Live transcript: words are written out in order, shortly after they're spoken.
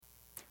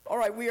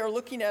right, we are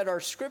looking at our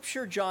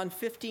scripture, John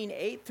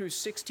 15:8 through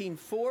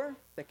 16:4,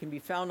 that can be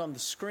found on the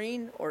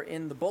screen or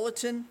in the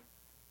bulletin.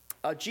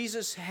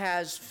 Jesus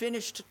has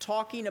finished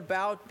talking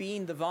about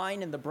being the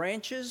vine and the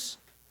branches.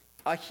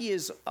 He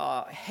is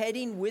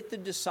heading with the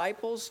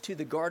disciples to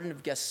the Garden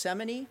of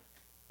Gethsemane,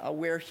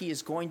 where he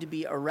is going to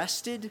be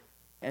arrested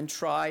and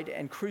tried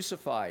and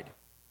crucified.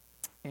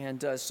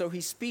 And so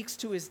he speaks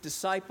to his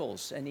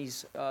disciples, and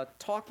he's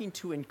talking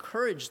to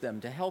encourage them,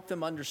 to help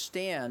them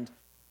understand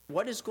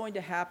what is going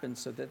to happen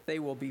so that they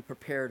will be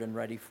prepared and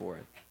ready for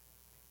it.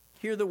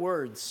 Hear the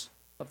words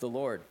of the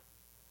Lord.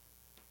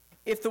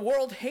 If the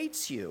world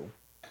hates you,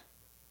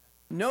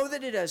 know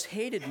that it has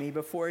hated me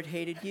before it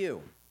hated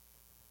you.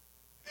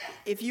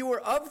 If you were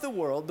of the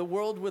world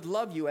would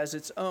love you as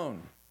its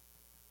own.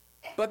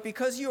 But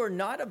because you are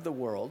not of the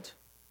world,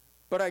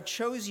 but I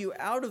chose you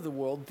out of the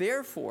world,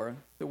 therefore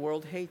the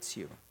world hates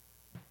you.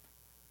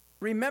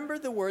 Remember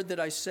the word that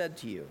I said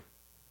to you,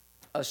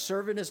 a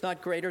servant is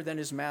not greater than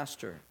his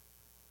master.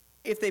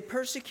 If they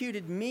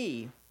persecuted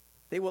me,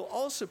 they will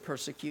also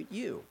persecute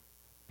you.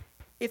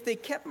 If they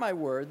kept my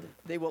word,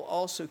 they will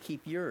also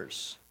keep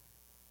yours.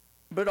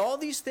 But all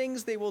these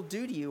things they will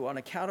do to you on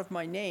account of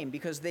my name,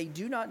 because they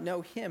do not know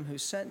him who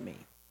sent me.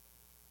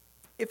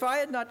 If I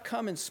had not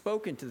come and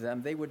spoken to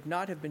them, they would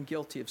not have been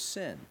guilty of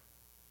sin.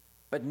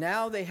 But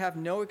now they have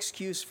no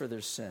excuse for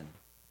their sin.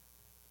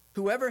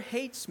 Whoever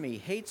hates me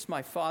hates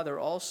my Father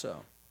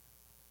also.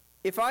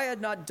 If I had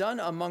not done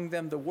among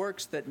them the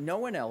works that no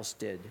one else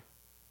did,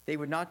 they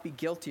would not be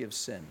guilty of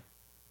sin.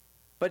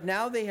 But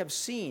now they have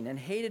seen and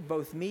hated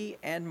both me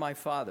and my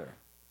Father.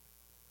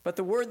 But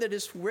the word that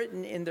is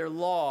written in their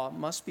law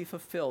must be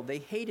fulfilled. They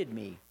hated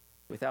me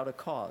without a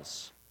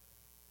cause.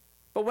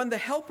 But when the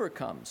Helper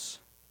comes,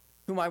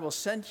 whom I will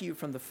send to you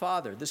from the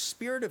Father, the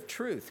Spirit of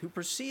truth, who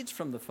proceeds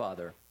from the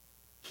Father,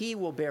 he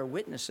will bear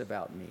witness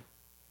about me.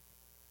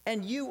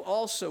 And you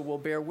also will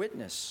bear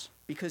witness,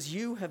 because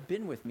you have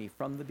been with me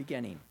from the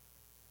beginning.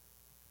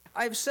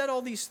 I have said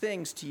all these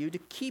things to you to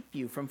keep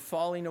you from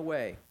falling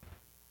away.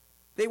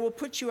 They will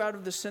put you out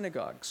of the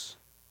synagogues.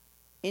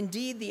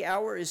 Indeed, the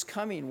hour is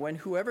coming when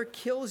whoever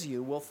kills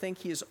you will think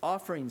he is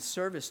offering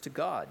service to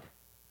God.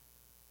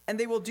 And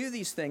they will do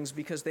these things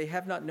because they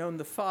have not known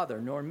the Father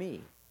nor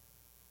me.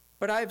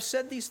 But I have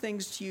said these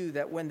things to you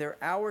that when their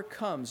hour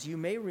comes, you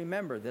may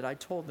remember that I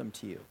told them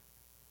to you.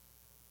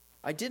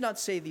 I did not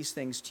say these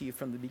things to you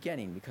from the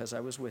beginning because I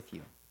was with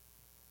you.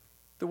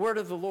 The word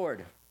of the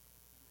Lord.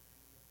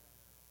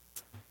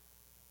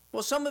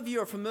 Well, some of you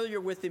are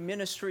familiar with the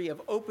ministry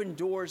of Open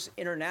Doors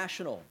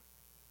International.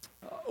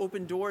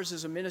 Open Doors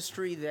is a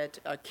ministry that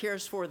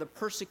cares for the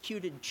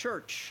persecuted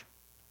church.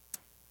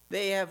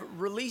 They have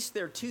released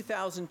their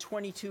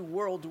 2022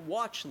 World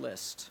Watch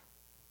List,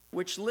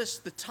 which lists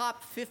the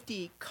top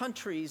 50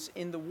 countries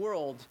in the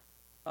world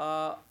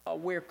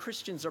where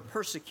Christians are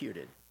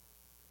persecuted.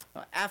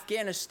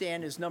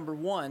 Afghanistan is number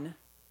 1.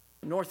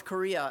 North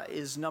Korea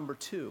is number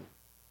 2.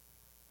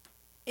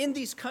 In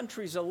these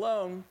countries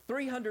alone,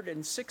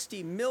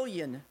 360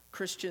 million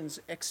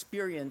Christians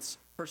experience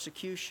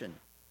persecution.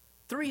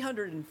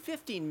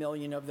 315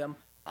 million of them,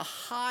 a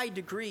high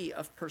degree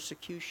of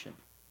persecution.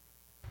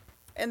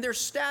 And their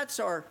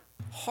stats are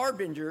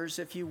harbingers,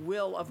 if you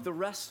will, of the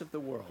rest of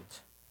the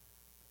world.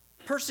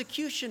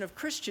 Persecution of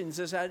Christians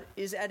is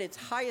at its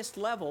highest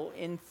level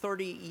in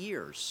 30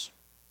 years.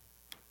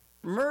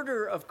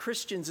 Murder of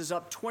Christians is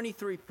up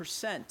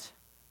 23%.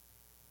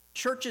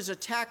 Churches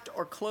attacked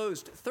or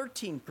closed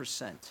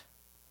 13%.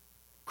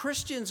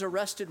 Christians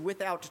arrested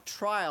without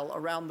trial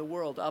around the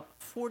world up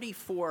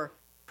 44%.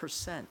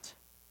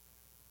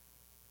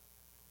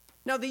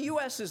 Now, the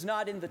U.S. is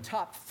not in the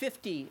top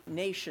 50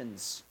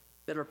 nations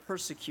that are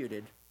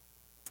persecuted,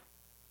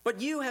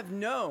 but you have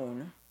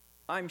known,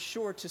 I'm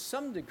sure to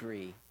some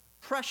degree,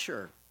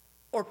 pressure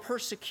or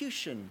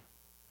persecution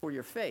for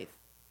your faith.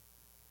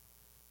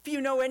 If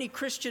you know any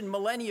Christian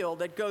millennial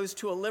that goes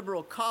to a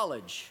liberal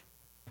college,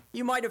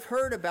 you might have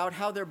heard about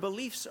how their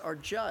beliefs are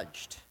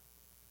judged.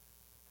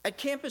 At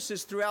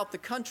campuses throughout the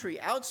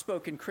country,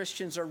 outspoken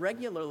Christians are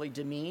regularly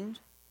demeaned,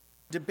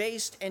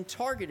 debased, and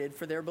targeted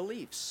for their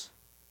beliefs.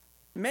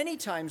 Many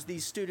times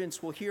these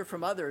students will hear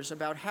from others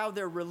about how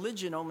their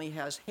religion only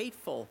has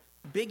hateful,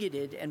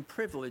 bigoted, and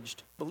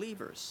privileged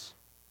believers.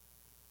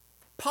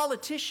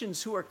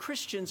 Politicians who are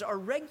Christians are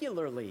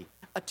regularly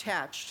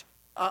attacked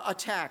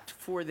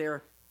for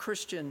their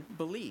Christian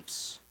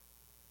beliefs.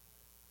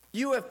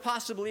 You have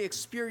possibly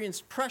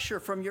experienced pressure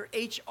from your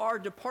HR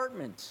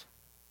department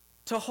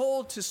to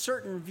hold to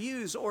certain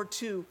views or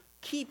to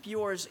keep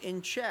yours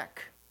in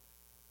check,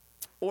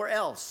 or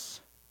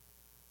else.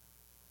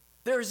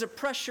 There is a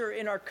pressure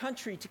in our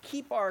country to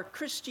keep our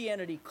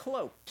Christianity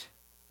cloaked,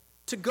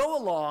 to go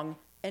along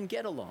and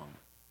get along.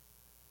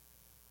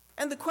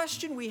 And the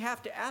question we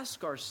have to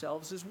ask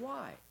ourselves is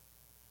why?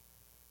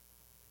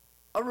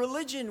 A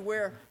religion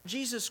where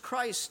Jesus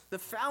Christ, the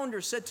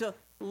founder, said to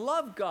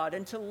love God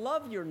and to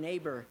love your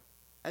neighbor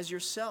as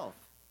yourself,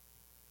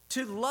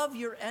 to love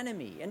your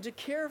enemy and to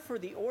care for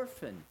the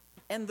orphan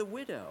and the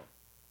widow.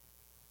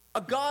 A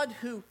God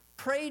who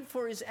prayed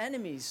for his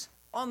enemies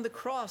on the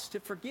cross to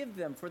forgive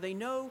them, for they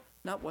know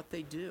not what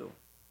they do.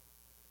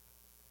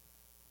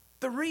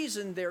 The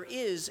reason there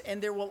is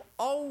and there will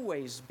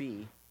always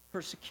be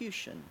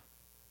persecution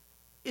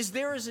is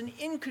there is an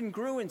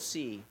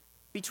incongruency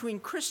between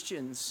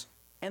Christians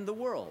and the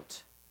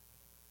world.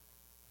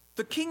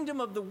 The kingdom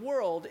of the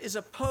world is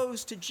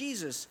opposed to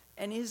Jesus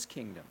and his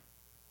kingdom.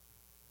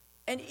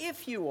 And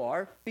if you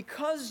are,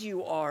 because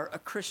you are a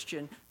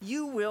Christian,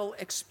 you will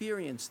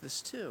experience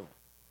this too.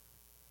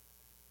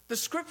 The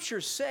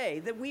scriptures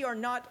say that we are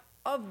not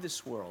of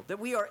this world, that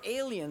we are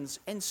aliens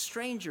and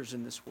strangers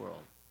in this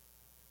world.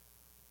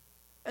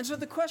 And so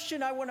the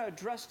question I want to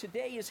address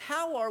today is,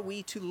 how are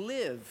we to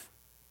live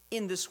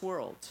in this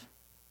world?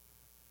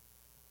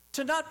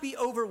 To not be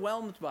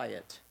overwhelmed by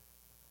it,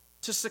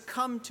 to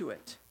succumb to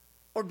it,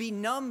 or be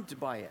numbed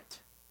by it,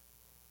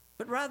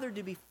 but rather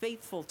to be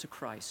faithful to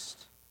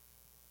Christ.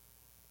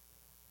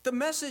 The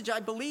message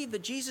I believe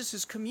that Jesus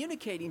is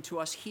communicating to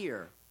us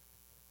here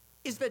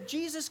is that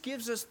Jesus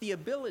gives us the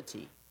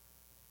ability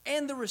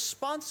and the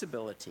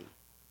responsibility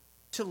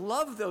to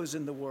love those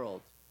in the world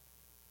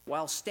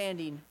while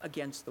standing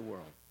against the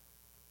world.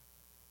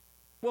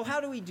 Well,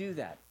 how do we do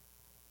that?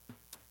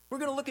 We're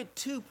going to look at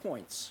 2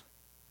 points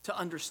to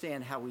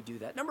understand how we do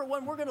that. Number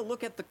one, we're going to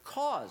look at the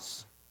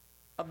cause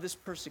of this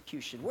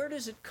persecution. Where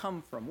does it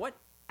come from? What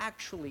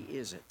actually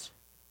is it?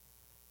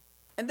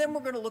 And then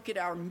we're going to look at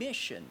our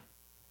mission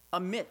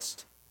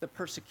amidst the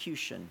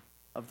persecution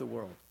of the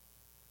world.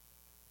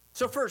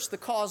 So first, the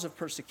cause of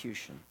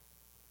persecution.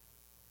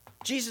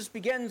 Jesus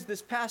begins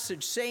this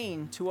passage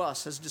saying to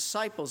us as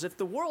disciples, if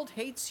the world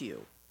hates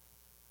you,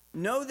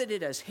 know that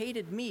it has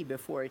hated me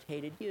before it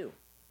hated you.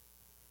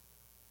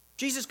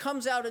 Jesus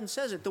comes out and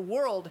says it. The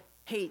world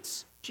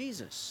hates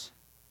Jesus.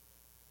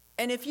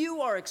 And if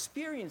you are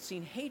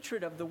experiencing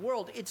hatred of the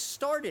world, it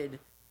started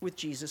with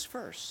Jesus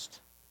first.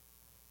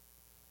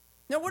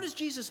 Now, what does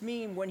Jesus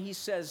mean when he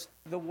says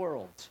the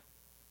world?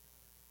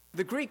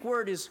 The Greek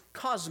word is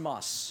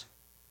cosmos.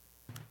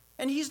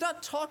 And he's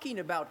not talking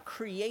about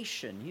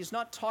creation. He's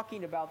not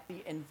talking about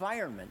the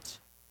environment.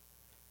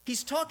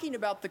 He's talking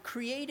about the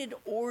created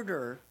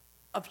order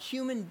of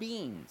human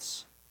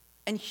beings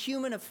and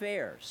human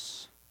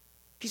affairs.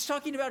 He's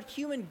talking about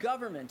human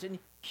government and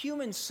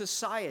human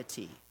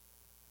society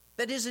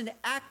that is in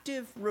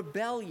active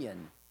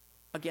rebellion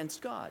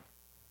against God.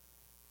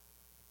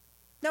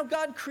 Now,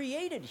 God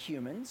created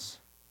humans,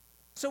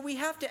 so we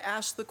have to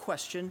ask the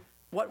question,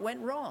 what went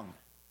wrong?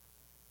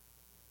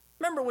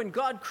 Remember, when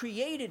God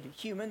created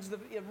humans, the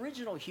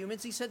original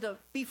humans, he said to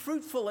be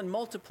fruitful and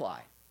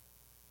multiply.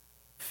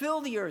 Fill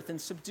the earth and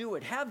subdue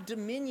it. Have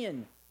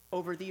dominion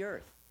over the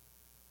earth.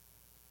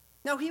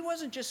 Now, he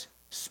wasn't just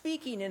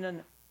speaking in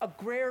an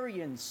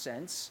agrarian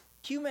sense.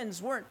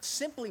 Humans weren't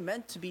simply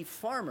meant to be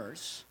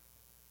farmers.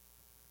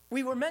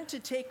 We were meant to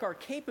take our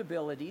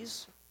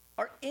capabilities,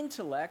 our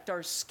intellect,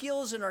 our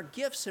skills, and our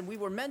gifts, and we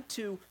were meant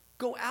to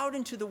go out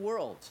into the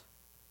world,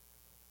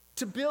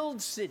 to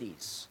build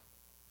cities,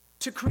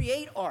 to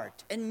create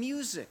art and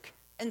music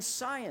and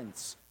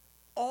science,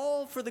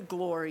 all for the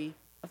glory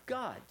of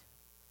God.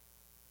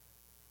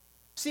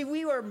 See,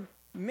 we are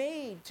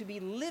made to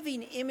be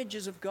living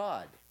images of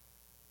God.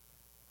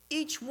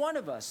 Each one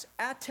of us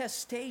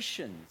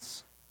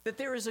attestations that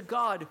there is a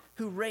God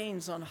who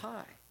reigns on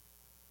high.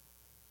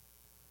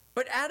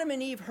 But Adam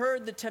and Eve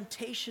heard the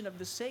temptation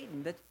of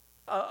Satan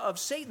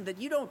that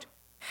you don't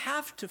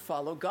have to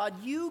follow God.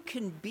 You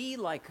can be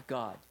like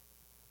God,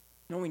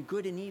 knowing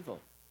good and evil.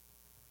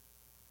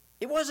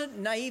 It wasn't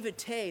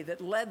naivete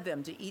that led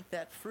them to eat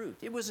that fruit.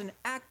 It was an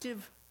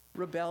active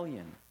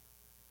rebellion.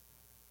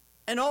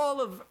 And all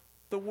of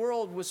the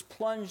world was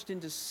plunged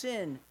into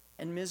sin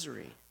and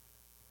misery.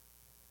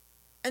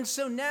 And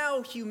so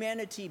now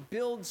humanity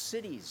builds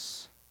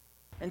cities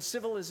and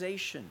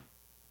civilization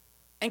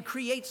and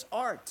creates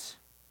art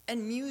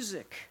and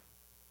music.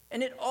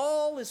 And it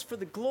all is for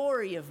the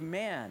glory of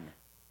man,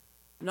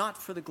 not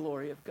for the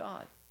glory of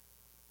God.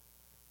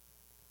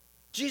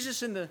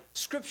 Jesus in the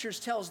scriptures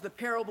tells the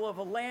parable of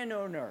a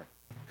landowner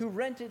who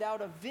rented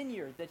out a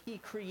vineyard that he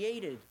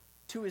created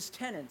to his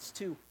tenants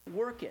to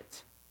work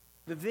it,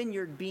 the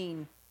vineyard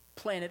being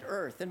planet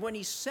Earth. And when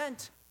he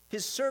sent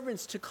his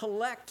servants to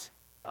collect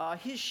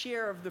his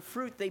share of the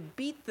fruit, they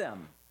beat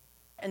them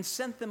and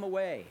sent them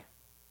away.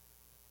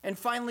 And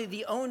finally,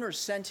 the owner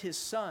sent his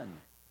son.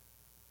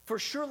 For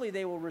surely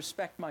they will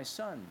respect my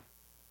son,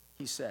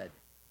 he said.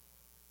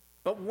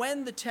 But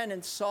when the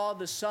tenants saw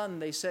the son,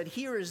 they said,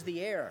 here is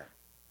the heir.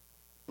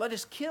 Let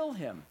us kill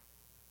him,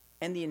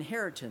 and the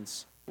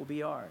inheritance will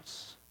be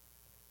ours.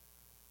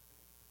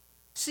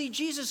 See,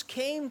 Jesus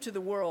came to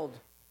the world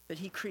that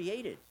he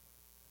created,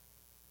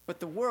 but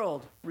the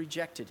world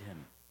rejected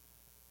him.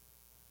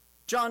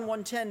 John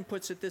 1:10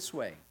 puts it this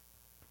way.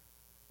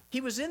 He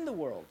was in the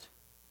world,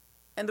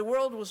 and the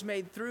world was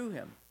made through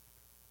him,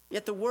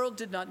 yet the world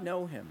did not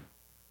know him.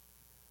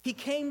 He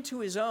came to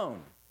his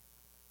own,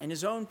 and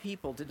his own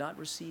people did not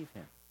receive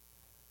him.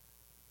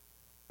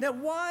 Now,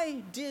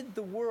 why did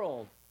the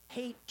world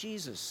hate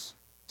Jesus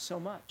so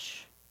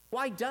much?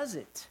 Why does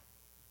it?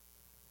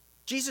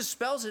 Jesus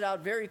spells it out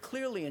very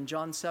clearly in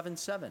John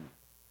 7:7.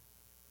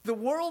 The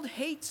world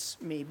hates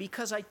me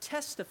because I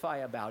testify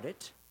about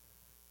it,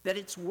 that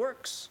its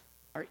works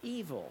are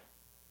evil.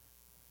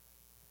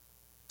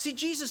 See,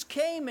 Jesus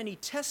came and he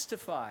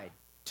testified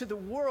to the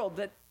world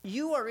that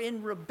you are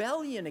in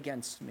rebellion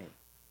against me,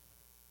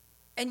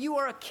 and you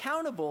are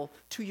accountable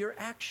to your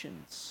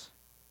actions.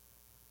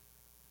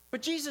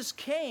 But Jesus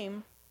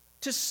came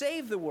to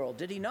save the world,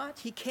 did he not?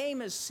 He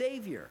came as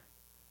Savior.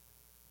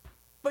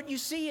 But you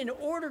see, in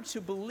order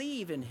to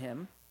believe in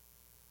him,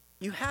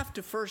 you have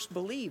to first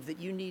believe that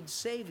you need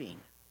saving.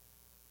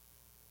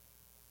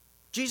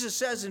 Jesus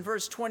says in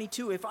verse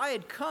 22, if I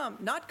had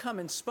not come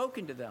and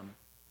spoken to them,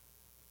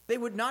 they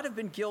would not have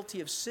been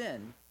guilty of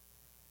sin,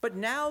 but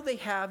now they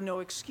have no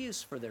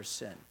excuse for their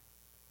sin.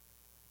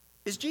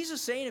 Is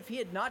Jesus saying if he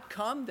had not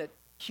come that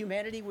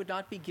humanity would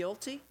not be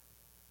guilty?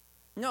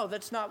 No,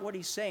 that's not what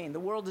he's saying. The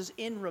world is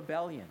in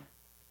rebellion.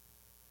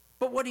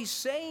 But what he's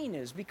saying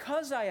is,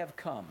 because I have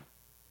come,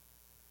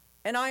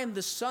 and I am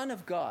the Son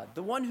of God,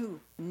 the one who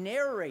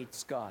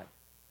narrates God,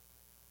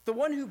 the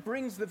one who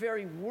brings the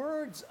very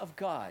words of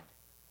God,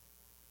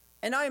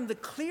 and I am the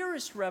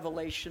clearest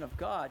revelation of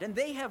God, and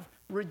they have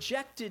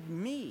rejected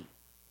me.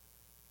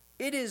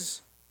 It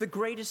is the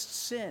greatest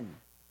sin,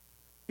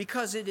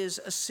 because it is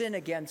a sin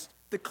against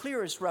the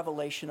clearest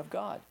revelation of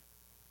God.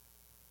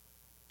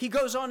 He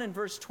goes on in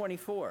verse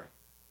 24.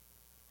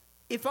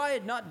 If I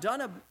had not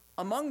done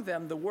among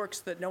them the works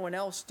that no one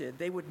else did,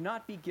 they would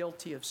not be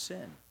guilty of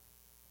sin.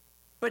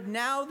 But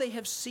now they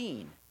have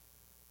seen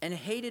and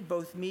hated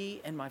both me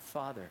and my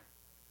Father.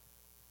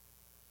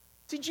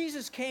 See,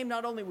 Jesus came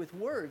not only with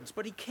words,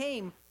 but he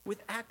came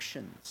with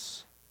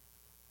actions.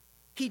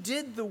 He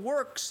did the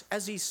works,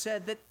 as he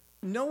said, that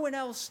no one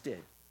else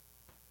did.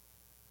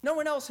 No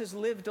one else has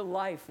lived a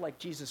life like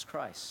Jesus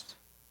Christ.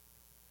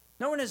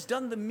 No one has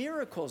done the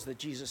miracles that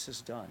Jesus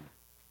has done.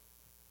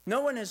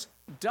 No one has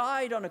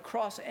died on a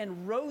cross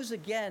and rose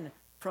again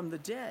from the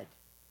dead.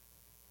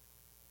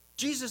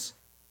 Jesus,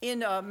 in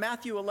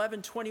Matthew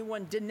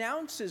 11:21,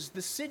 denounces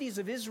the cities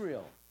of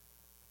Israel.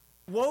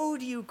 Woe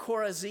to you,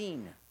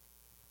 Chorazin!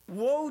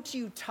 Woe to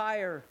you,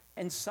 Tyre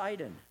and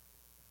Sidon!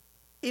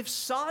 If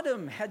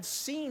Sodom had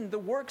seen the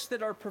works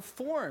that are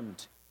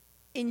performed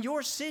in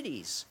your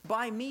cities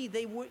by me,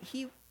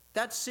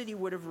 that city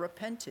would have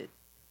repented.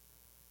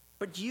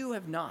 But you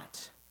have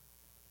not.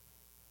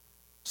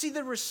 See,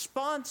 the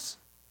response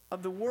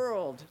of the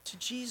world to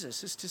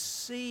Jesus is to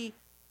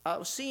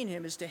seeing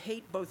him is to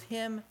hate both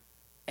him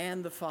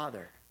and the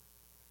Father.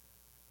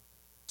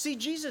 See,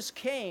 Jesus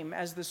came,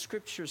 as the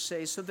scriptures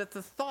say, so that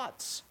the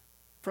thoughts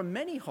from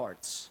many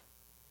hearts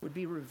would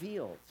be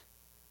revealed.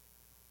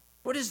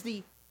 What is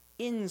the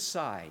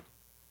inside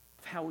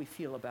of how we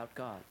feel about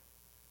God?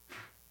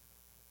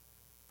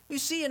 You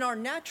see, in our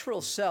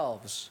natural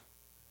selves,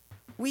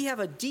 we have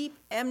a deep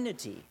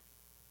enmity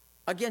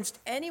against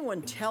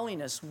anyone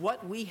telling us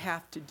what we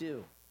have to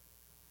do.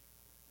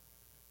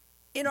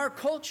 In our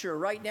culture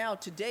right now,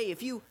 today,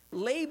 if you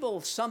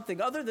label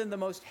something other than the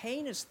most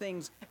heinous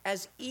things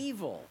as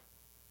evil,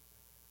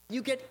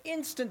 you get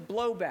instant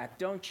blowback,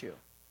 don't you?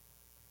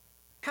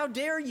 How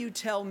dare you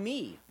tell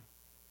me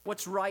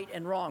what's right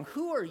and wrong?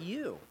 Who are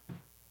you?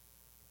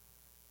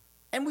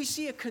 And we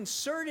see a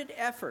concerted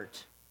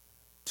effort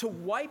to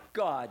wipe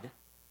God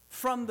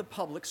from the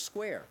public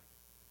square.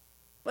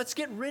 Let's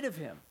get rid of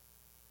him.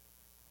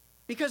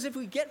 Because if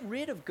we get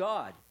rid of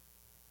God,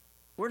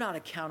 we're not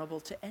accountable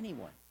to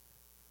anyone.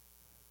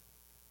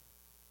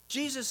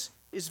 Jesus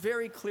is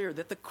very clear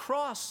that the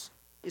cross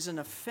is an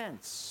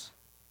offense.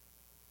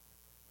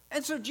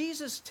 And so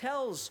Jesus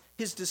tells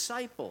his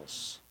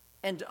disciples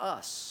and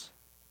us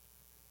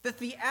that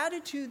the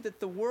attitude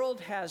that the world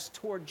has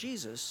toward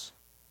Jesus,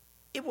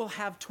 it will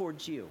have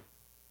towards you.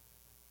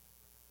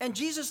 And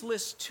Jesus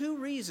lists two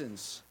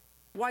reasons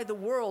why the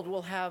world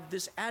will have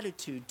this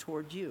attitude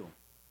toward you.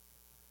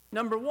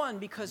 Number one,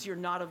 because you're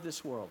not of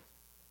this world.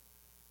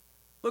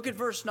 Look at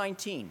verse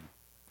 19.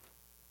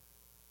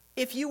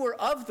 If you were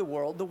of the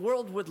world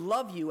would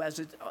love you as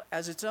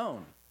its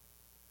own.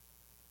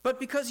 But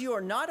because you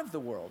are not of the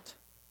world,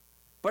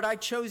 but I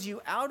chose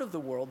you out of the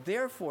world,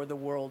 therefore the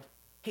world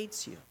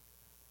hates you.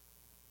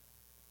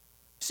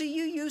 See,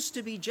 you used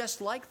to be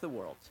just like the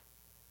world,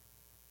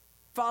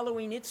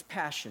 following its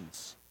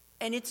passions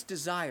and its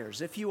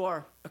desires, if you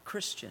are a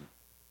Christian.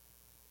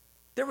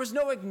 There was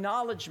no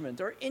acknowledgement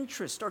or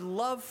interest or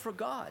love for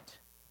God.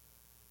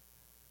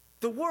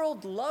 The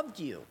world loved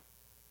you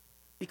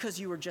because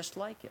you were just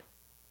like it.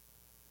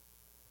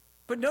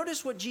 But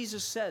notice what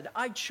Jesus said,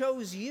 I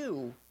chose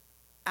you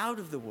out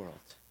of the world.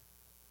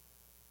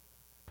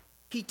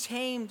 He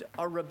tamed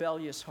our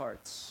rebellious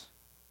hearts.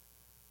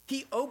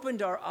 He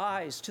opened our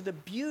eyes to the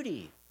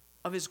beauty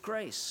of his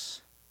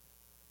grace.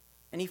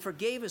 And he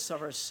forgave us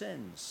of our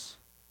sins.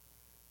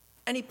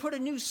 And he put a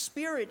new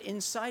spirit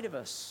inside of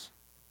us,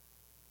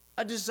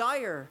 a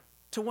desire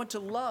to want to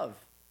love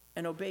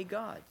and obey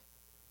God.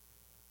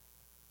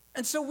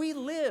 And so we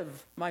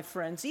live, my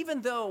friends,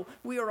 even though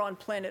we are on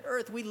planet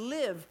Earth, we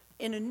live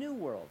in a new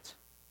world.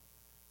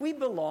 We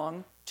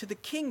belong to the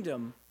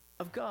kingdom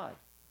of God.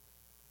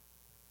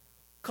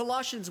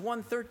 Colossians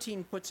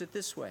 1:13 puts it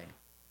this way,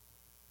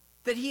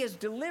 that he has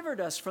delivered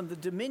us from the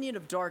dominion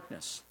of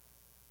darkness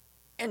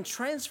and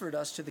transferred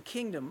us to the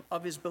kingdom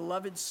of his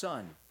beloved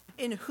Son,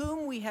 in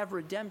whom we have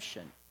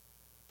redemption,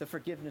 the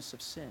forgiveness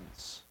of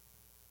sins.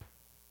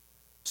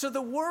 So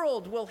the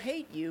world will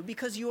hate you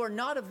because you are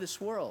not of this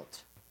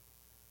world.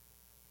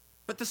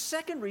 But the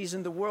second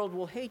reason the world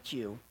will hate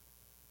you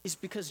is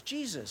because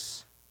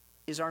Jesus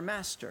is our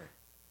master.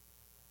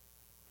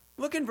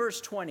 Look in verse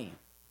 20.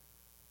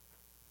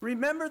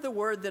 Remember the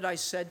word that I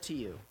said to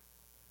you.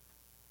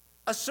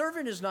 A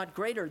servant is not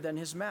greater than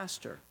his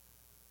master.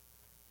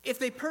 If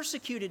they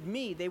persecuted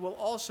me, they will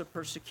also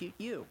persecute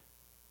you.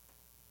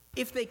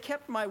 If they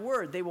kept my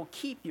word, they will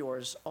keep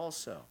yours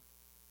also.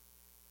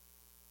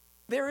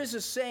 There is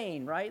a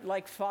saying, right?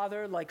 Like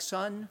father, like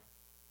son.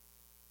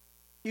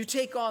 You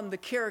take on the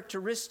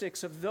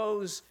characteristics of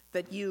those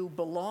that you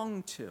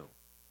belong to.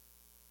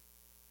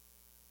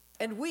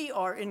 And we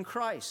are in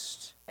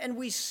Christ, and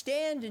we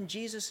stand in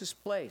Jesus'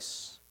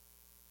 place.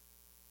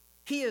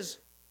 He has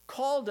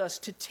called us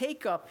to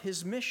take up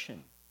his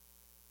mission,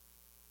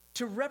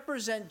 to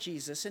represent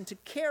Jesus and to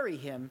carry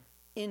him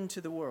into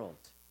the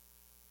world.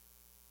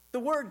 The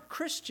word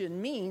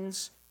Christian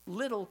means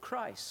little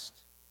Christ.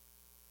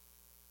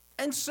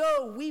 And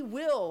so we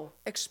will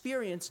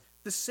experience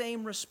the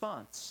same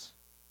response.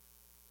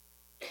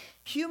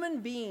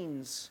 Human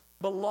beings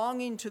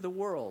belonging to the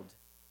world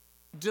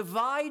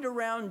divide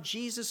around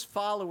Jesus'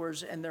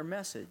 followers and their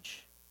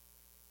message,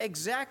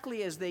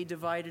 exactly as they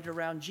divided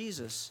around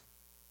Jesus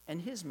and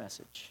his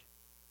message.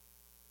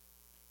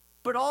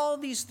 But all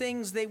these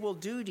things they will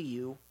do to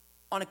you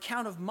on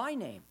account of my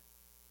name,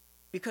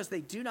 because they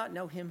do not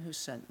know him who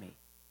sent me.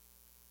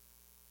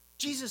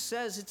 Jesus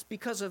says it's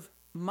because of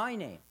my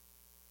name.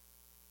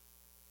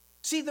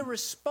 See, the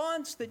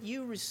response that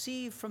you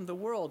receive from the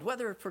world,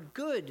 whether for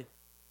good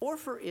or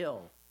for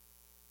ill,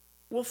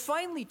 will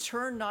finally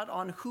turn not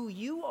on who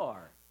you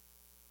are,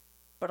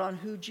 but on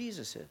who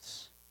Jesus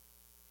is.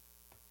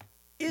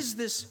 Is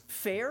this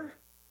fair?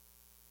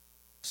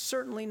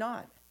 Certainly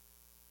not.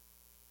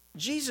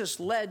 Jesus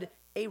led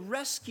a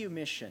rescue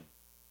mission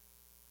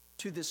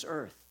to this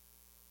earth,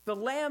 the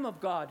Lamb of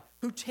God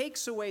who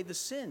takes away the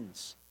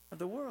sins of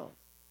the world.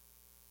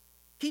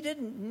 He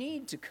didn't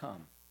need to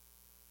come,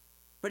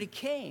 but he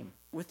came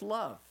with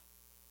love.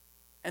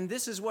 And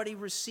this is what he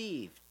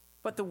received.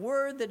 But the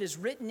word that is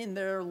written in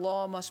their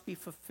law must be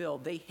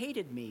fulfilled. They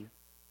hated me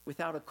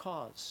without a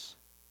cause.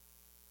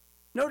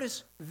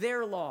 Notice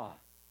their law.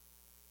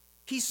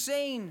 He's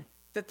saying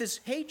that this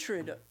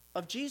hatred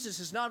of Jesus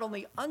is not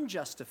only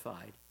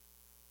unjustified,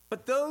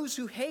 but those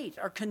who hate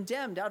are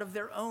condemned out of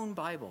their own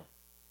Bible.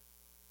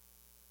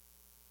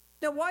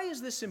 Now, why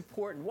is this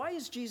important? Why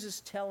is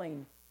Jesus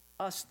telling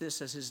us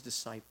this as his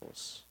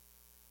disciples?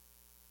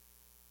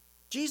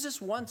 Jesus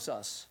wants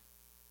us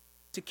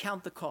to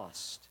count the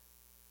cost.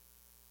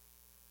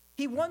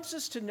 He wants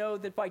us to know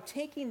that by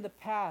taking the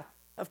path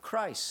of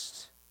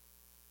Christ,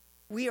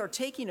 we are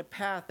taking a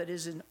path that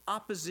is in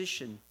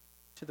opposition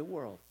to the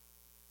world.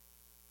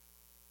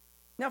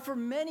 Now, for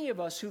many of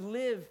us who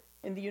live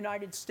in the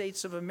United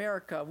States of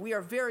America, we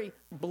are very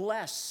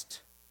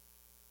blessed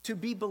to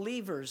be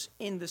believers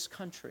in this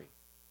country.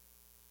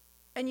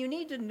 And you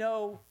need to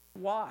know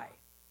why.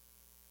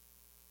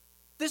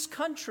 This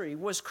country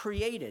was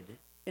created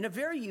in a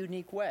very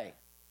unique way.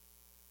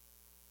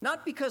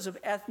 Not because of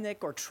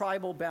ethnic or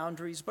tribal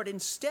boundaries, but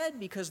instead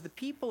because the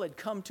people had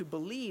come to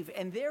believe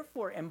and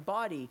therefore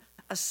embody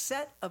a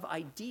set of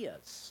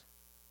ideas.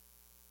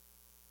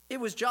 It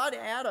was John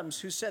Adams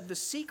who said the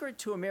secret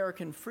to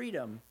American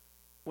freedom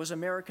was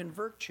American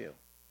virtue.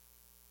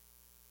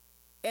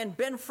 And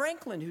Ben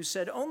Franklin who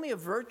said only a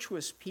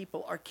virtuous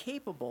people are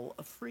capable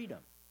of freedom.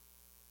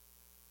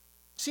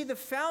 See, the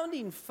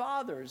founding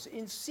fathers,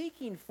 in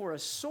seeking for a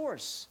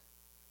source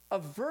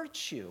of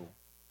virtue,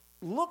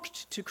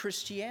 looked to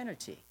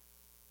Christianity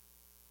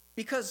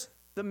because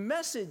the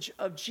message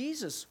of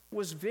Jesus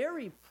was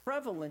very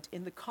prevalent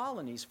in the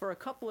colonies for a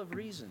couple of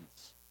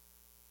reasons.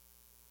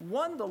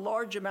 One, the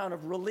large amount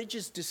of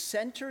religious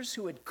dissenters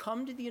who had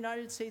come to the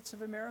United States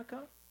of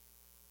America.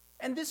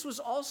 And this was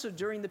also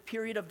during the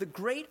period of the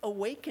Great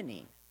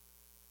Awakening.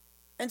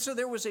 And so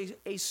there was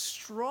a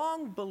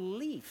strong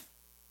belief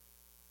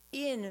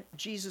in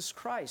Jesus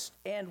Christ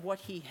and what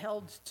he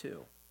held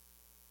to.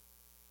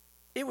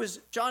 It was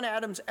John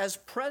Adams as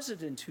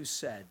president who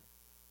said,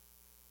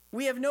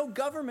 "We have no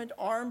government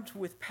armed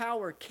with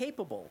power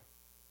capable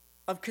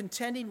of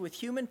contending with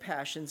human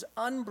passions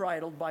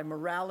unbridled by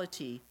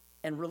morality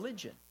and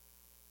religion.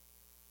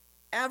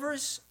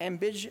 Avarice,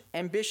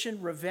 ambition,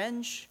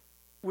 revenge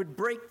would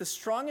break the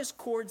strongest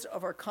cords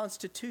of our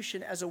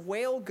Constitution as a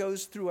whale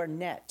goes through a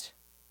net.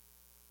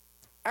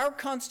 Our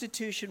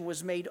Constitution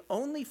was made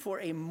only for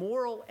a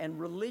moral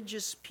and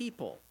religious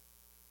people.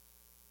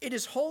 It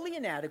is wholly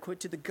inadequate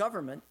to the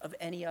government of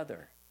any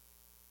other."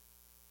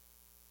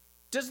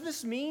 Does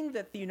this mean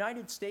that the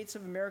United States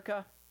of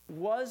America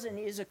was and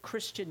is a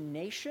Christian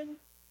nation?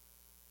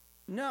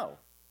 No.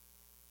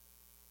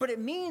 but it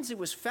means it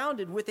was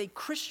founded with a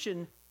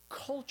Christian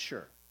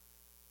culture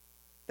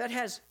that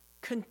has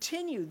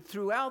continued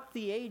throughout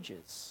the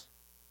ages.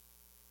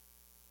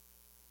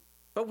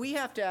 But we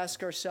have to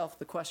ask ourselves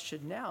the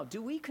question now, do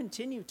we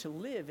continue to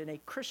live in a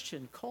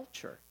Christian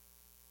culture?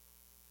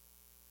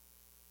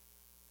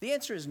 The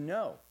answer is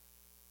no.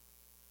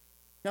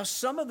 Now,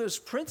 some of those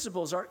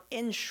principles are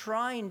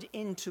enshrined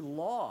into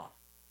law,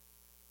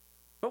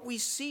 but we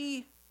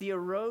see the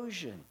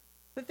erosion,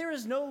 that there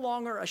is no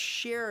longer a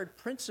shared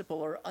principle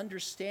or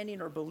understanding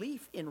or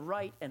belief in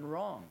right and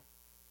wrong.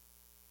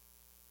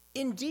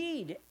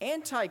 Indeed,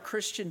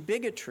 anti-Christian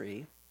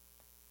bigotry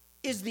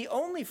is the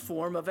only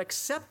form of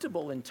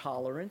acceptable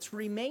intolerance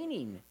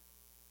remaining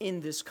in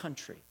this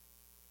country.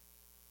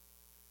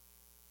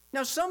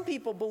 Now, some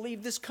people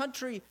believe this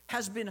country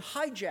has been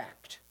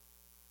hijacked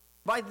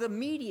by the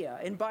media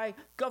and by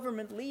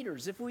government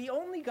leaders. If we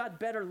only got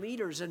better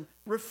leaders and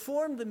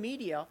reformed the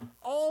media,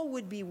 all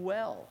would be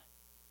well.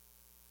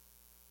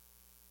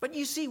 But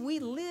you see, we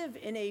live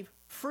in a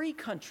free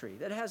country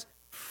that has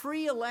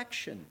free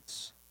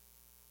elections.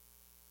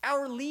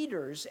 Our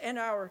leaders and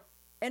our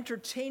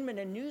entertainment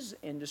and news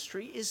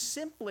industry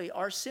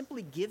are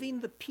simply giving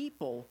the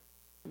people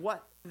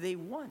what they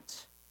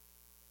want.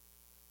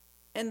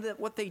 And that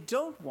what they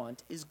don't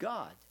want is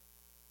God.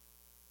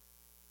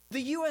 The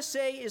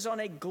USA is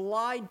on a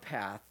glide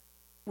path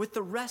with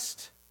the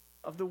rest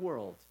of the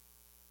world.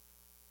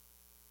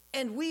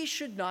 And we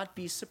should not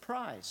be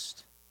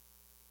surprised.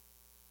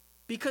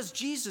 Because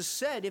Jesus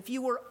said, if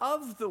you were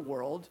of the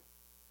world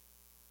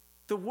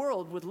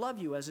would love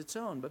you as its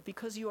own. But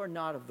because you are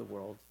not of the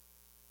world,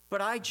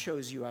 but I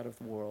chose you out of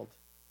the world,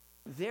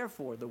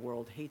 therefore the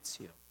world hates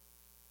you.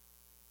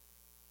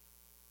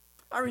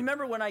 I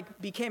remember when I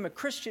became a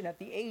Christian at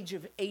the age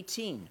of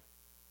 18.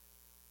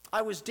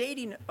 I was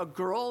dating a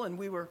girl, and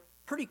we were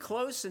pretty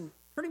close and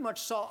pretty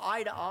much saw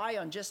eye to eye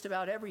on just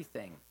about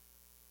everything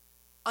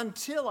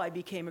until I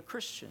became a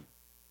Christian.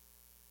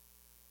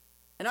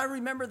 And I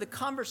remember the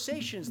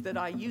conversations that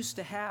I used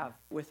to have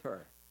with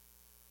her.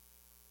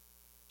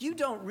 You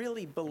don't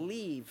really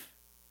believe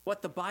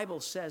what the Bible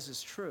says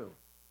is true,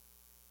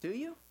 do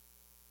you?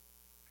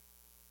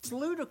 It's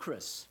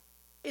ludicrous.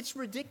 It's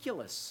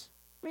ridiculous.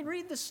 I mean,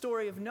 read the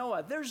story of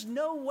Noah. There's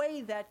no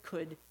way that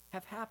could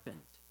have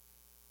happened.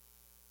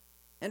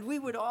 And we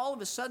would all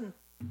of a sudden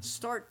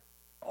start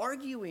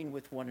arguing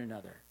with one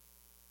another.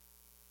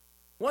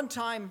 One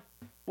time,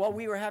 while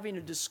we were having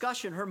a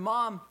discussion, her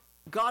mom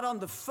got on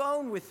the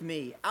phone with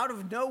me out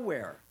of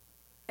nowhere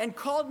and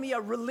called me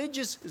a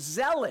religious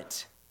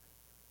zealot.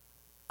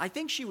 I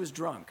think she was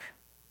drunk.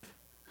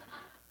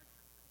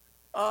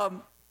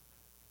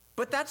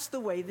 But that's the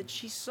way that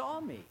she saw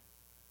me.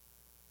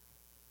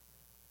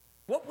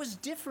 What was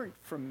different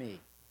from me?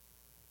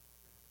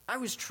 I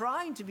was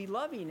trying to be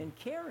loving and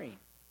caring,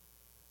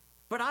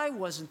 but I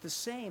wasn't the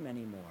same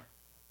anymore.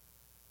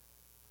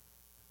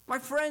 My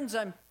friends,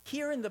 I'm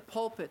here in the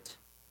pulpit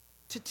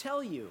to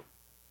tell you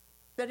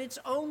that it's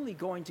only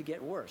going to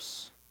get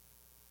worse.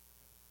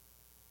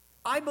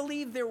 I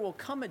believe there will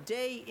come a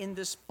day in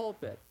this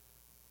pulpit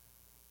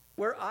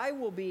where I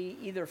will be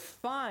either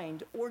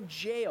fined or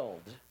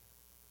jailed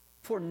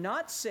for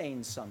not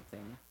saying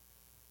something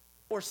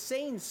or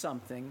saying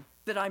something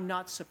that I'm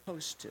not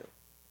supposed to.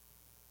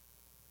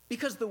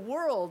 Because the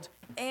world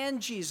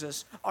and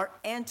Jesus are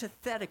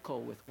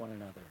antithetical with one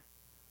another.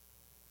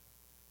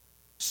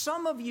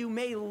 Some of you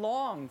may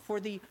long for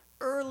the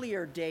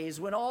earlier days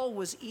when all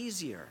was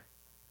easier.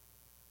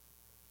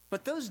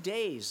 But those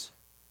days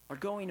are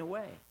going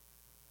away.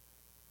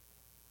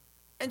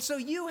 And so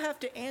you have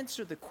to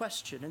answer the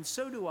question, and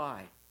so do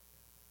I.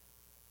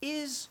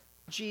 Is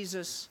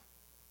Jesus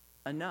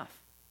enough?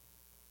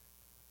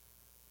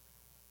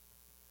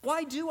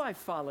 Why do I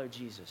follow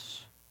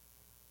Jesus?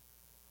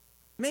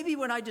 Maybe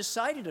when I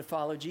decided to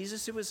follow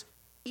Jesus, it was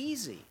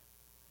easy.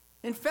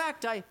 In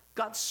fact, I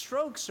got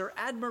strokes or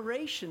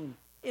admiration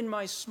in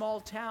my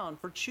small town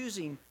for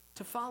choosing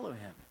to follow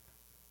him.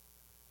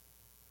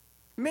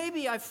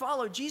 Maybe I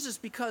followed Jesus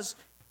because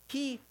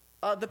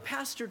the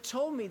pastor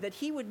told me that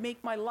he would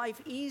make my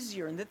life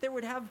easier and that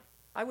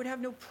I would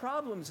have no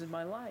problems in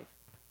my life.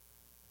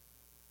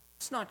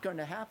 It's not going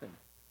to happen.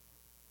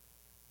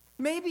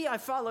 Maybe I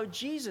followed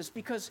Jesus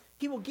because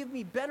he will give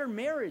me a better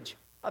marriage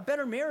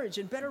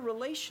and better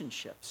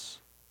relationships.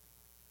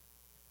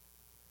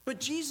 But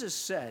Jesus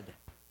said,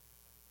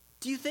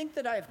 "Do you think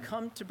that I have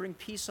come to bring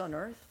peace on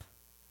earth?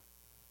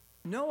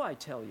 No, I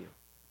tell you,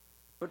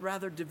 but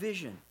rather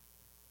division.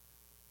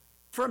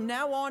 From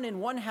now on in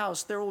one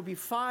house there will be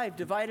 5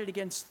 divided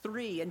against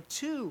 3, and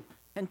two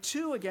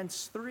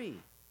against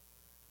 3.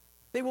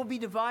 They will be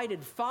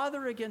divided,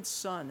 father against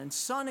son, and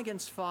son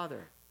against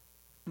father,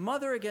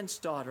 mother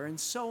against daughter, and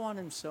so on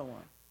and so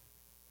on."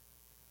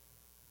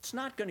 It's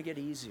not going to get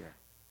easier.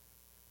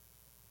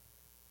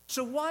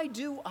 So why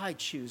do I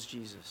choose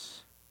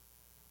Jesus?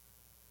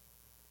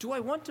 Do I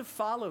want to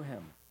follow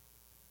him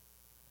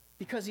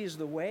because he is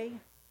the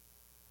way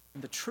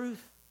and the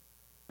truth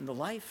and the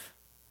life?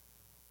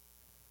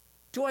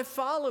 Do I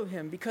follow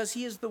him because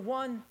he is the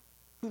one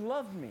who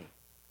loved me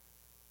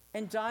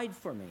and died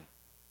for me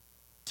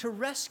to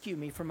rescue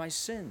me from my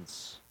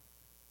sins.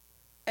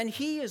 And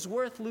he is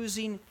worth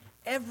losing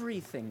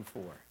everything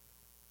for.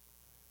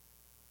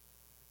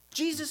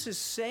 Jesus is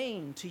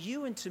saying to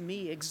you and to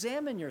me,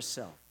 examine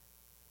yourself.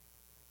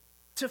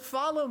 To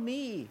follow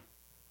me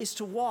is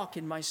to walk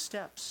in my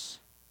steps.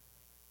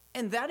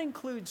 And that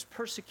includes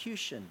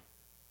persecution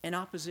and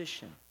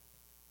opposition.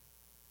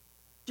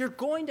 You're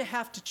going to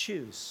have to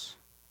choose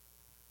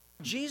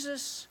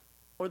Jesus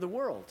or the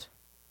world,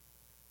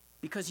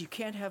 because you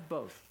can't have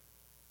both.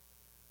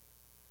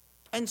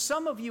 And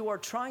some of you are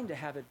trying to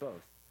have it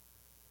both.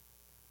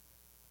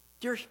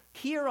 You're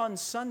here on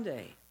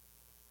Sunday,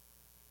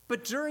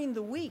 but during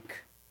the week,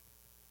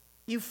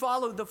 you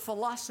follow the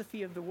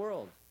philosophy of the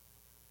world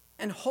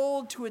and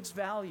hold to its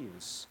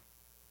values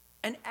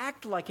and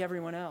act like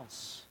everyone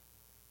else.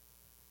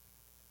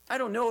 I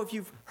don't know if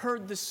you've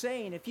heard the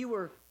saying, if you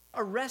were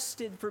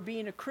arrested for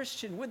being a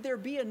Christian, would there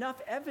be enough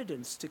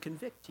evidence to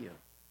convict you?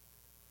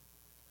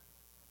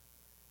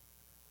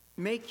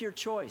 Make your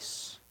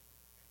choice.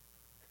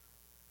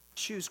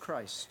 Choose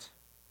Christ.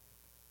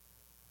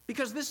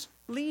 Because this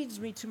leads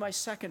me to my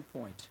second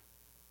point.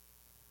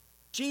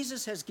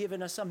 Jesus has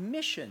given us a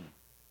mission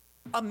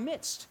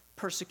amidst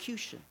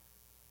persecution.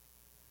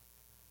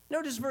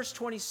 Notice verse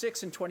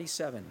 26 and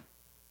 27.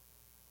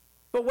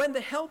 But when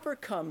the Helper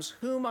comes,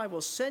 whom I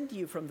will send to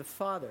you from the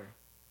Father,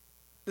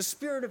 the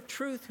Spirit of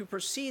truth who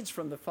proceeds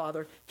from the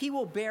Father, he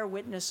will bear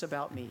witness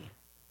about me.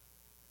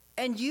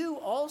 And you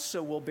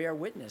also will bear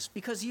witness,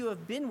 because you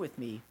have been with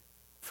me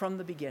from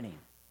the beginning.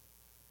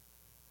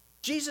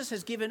 Jesus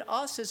has given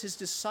us as his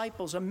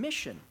disciples a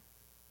mission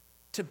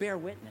to bear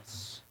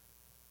witness.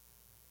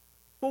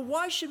 Well,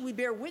 why should we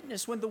bear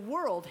witness when the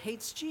world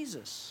hates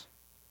Jesus?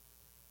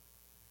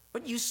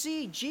 But you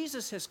see,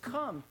 Jesus has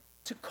come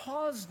to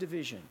cause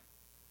division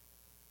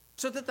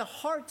so that the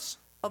hearts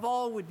of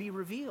all would be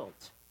revealed.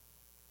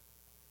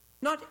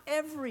 Not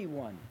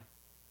everyone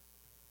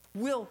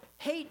will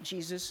hate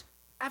Jesus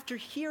after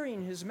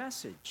hearing his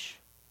message.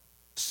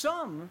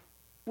 Some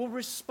will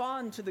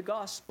respond to the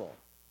gospel.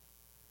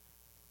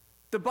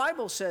 The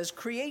Bible says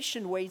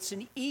creation waits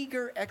in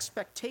eager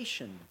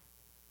expectation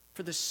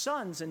for the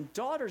sons and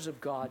daughters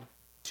of God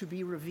to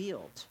be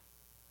revealed.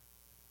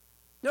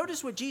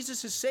 Notice what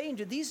Jesus is saying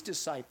to these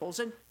disciples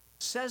and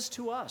says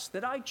to us,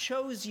 that I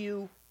chose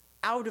you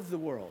out of the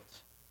world.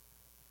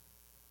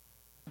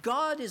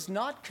 God is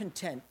not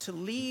content to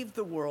leave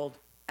the world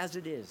as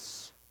it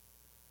is.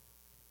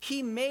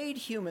 He made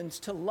humans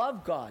to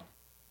love God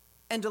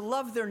and to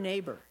love their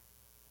neighbor.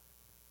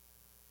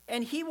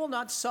 And he will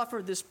not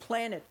suffer this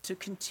planet to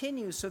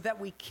continue so that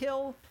we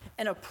kill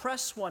and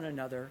oppress one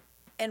another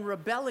and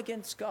rebel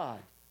against God,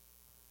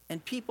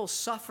 and people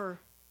suffer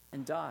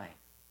and die.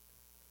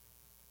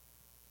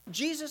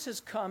 Jesus has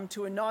come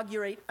to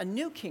inaugurate a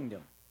new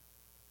kingdom,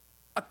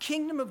 a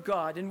kingdom of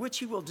God in which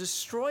he will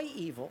destroy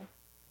evil,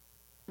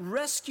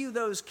 rescue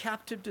those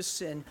captive to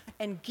sin,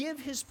 and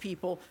give his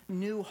people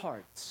new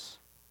hearts.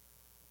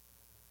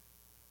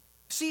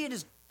 See, it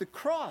is the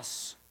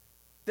cross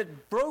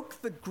that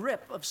broke the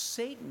grip of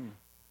Satan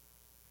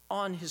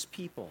on his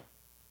people.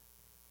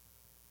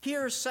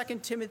 Here,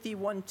 2 Timothy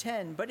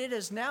 1:10, but it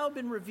has now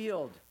been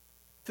revealed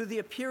through the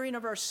appearing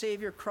of our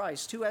Savior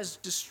Christ, who has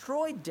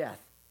destroyed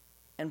death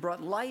and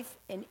brought life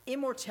and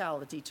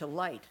immortality to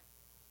light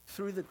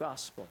through the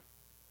gospel.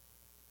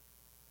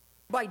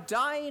 By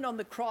dying on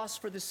the cross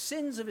for the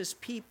sins of his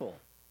people,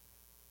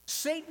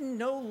 Satan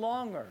no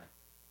longer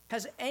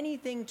has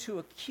anything to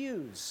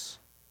accuse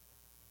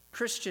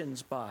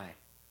Christians by.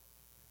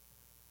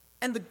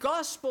 And the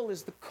gospel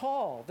is the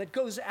call that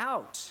goes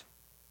out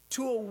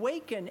to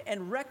awaken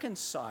and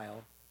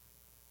reconcile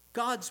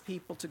God's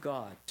people to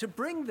God, to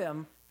bring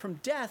them from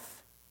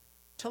death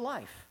to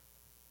life.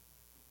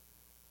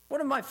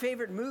 One of my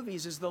favorite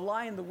movies is The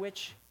Lion, the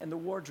Witch, and the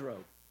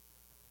Wardrobe.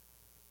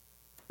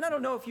 And I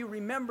don't know if you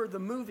remember the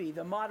movie,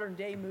 the modern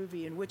day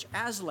movie, in which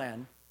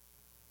Aslan,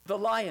 the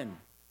lion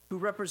who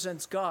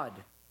represents God,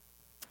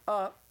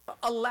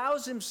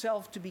 allows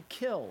himself to be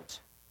killed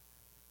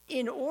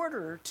in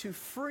order to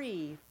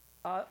free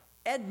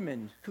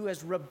Edmund, who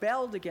has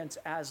rebelled against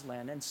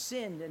Aslan and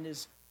sinned and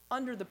is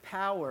under the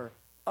power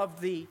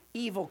of the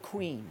evil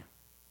queen.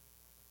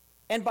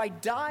 And by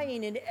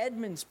dying in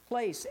Edmund's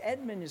place,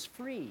 Edmund is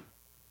free.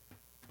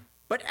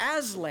 But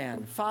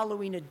Aslan,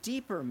 following a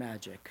deeper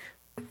magic,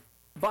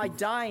 by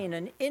dying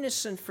an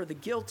innocent for the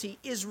guilty,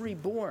 is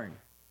reborn.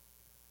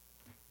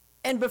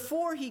 And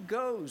before he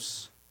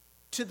goes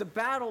to the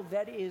battle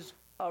that is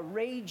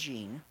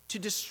raging to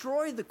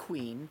destroy the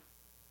queen,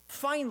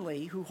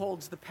 finally, who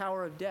holds the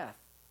power of death,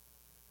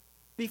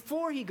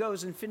 before he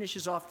goes and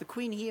finishes off the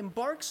queen, he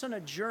embarks on a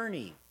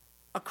journey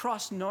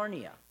across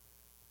Narnia.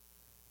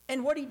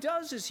 And what he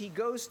does is he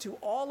goes to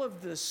all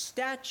of the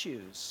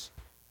statues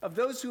of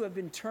those who have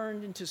been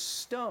turned into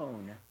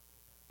stone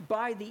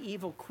by the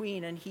evil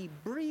queen, and he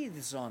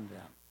breathes on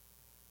them.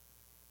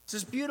 It's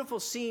this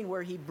beautiful scene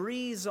where he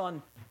breathes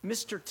on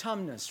Mr.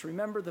 Tumnus.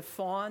 Remember the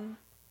faun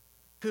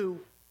who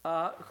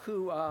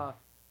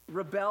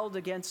rebelled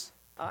against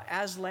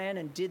Aslan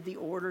and did the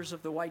orders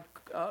of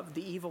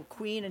the evil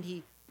queen, and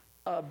he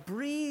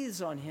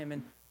breathes on him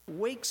and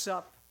wakes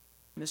up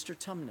Mr.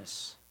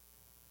 Tumnus.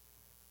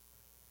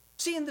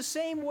 See, in the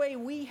same way,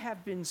 we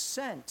have been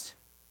sent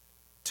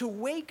to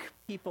wake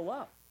people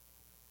up.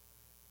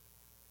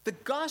 The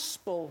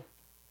gospel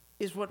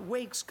is what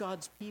wakes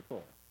God's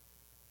people,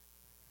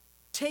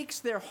 takes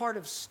their heart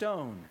of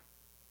stone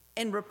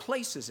and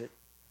replaces it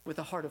with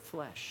a heart of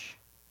flesh.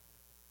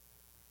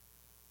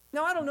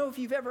 Now, I don't know if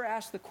you've ever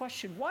asked the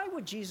question, why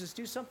would Jesus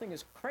do something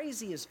as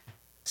crazy as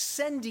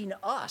sending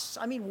us?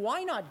 I mean,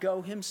 why not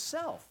go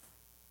himself?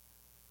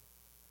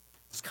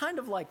 It's kind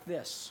of like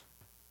this.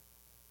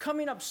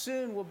 Coming up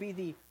soon will be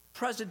the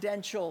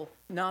presidential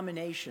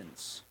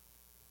nominations.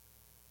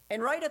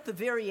 And right at the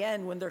very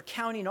end, when they're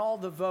counting all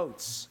the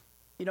votes,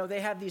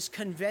 they have these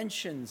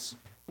conventions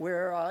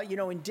where,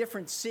 in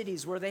different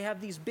cities where they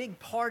have these big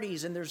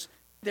parties and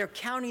they're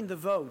counting the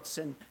votes.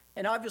 And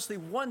obviously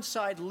one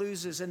side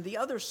loses and the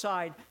other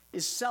side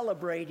is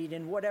celebrating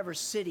in whatever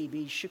city,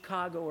 be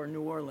Chicago or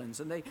New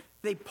Orleans. And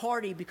they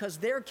party because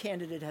their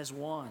candidate has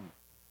won.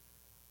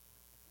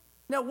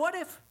 Now, what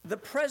if the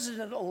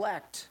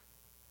president-elect,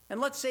 and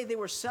let's say they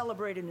were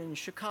celebrating in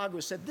Chicago,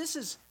 said, this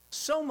is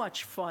so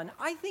much fun,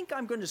 I think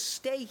I'm going to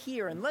stay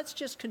here and let's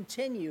just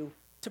continue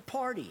to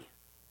party.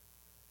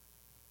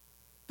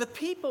 The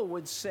people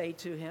would say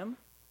to him,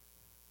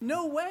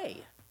 no way.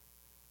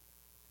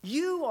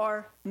 You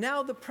are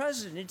now the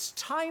president. It's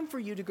time for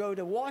you to go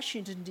to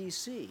Washington,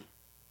 D.C.,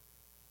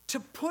 to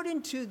put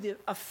into the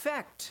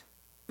effect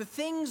the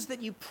things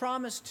that you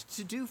promised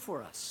to do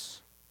for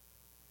us,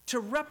 to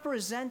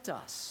represent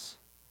us.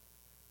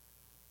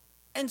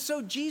 And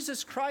so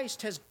Jesus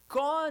Christ has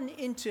gone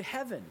into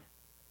heaven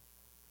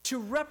to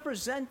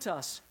represent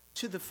us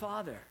to the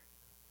Father.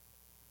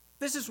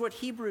 This is what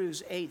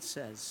Hebrews 8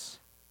 says,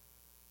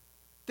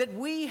 that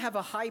we have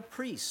a high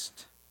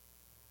priest,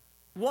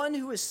 one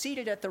who is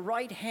seated at the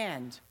right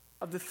hand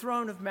of the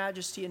throne of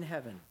majesty in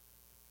heaven,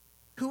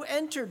 who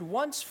entered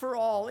once for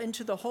all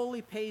into the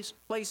holy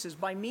places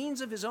by means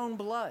of his own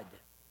blood,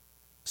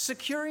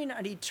 securing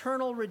an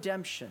eternal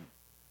redemption.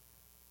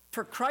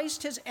 For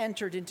Christ has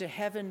entered into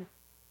heaven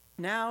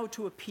now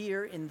to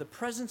appear in the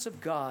presence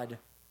of God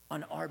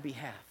on our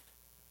behalf.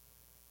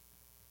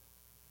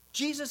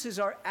 Jesus is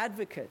our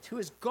advocate who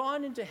has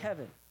gone into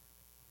heaven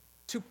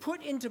to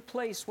put into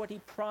place what he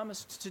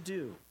promised to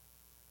do,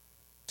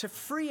 to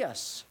free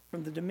us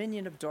from the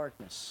dominion of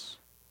darkness.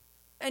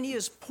 And he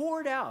has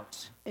poured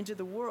out into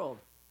the world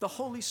the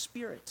Holy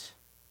Spirit.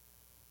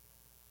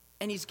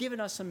 And he's given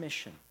us a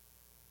mission.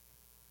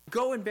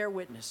 Go and bear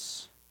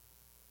witness.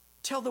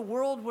 Tell the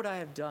world what I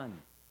have done.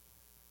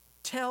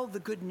 Tell the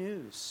good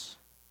news.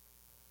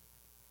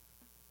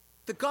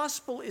 The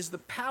gospel is the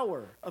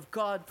power of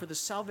God for the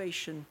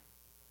salvation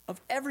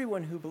of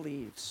everyone who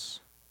believes.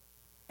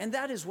 And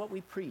that is what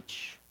we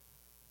preach.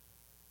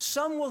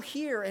 Some will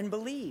hear and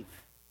believe.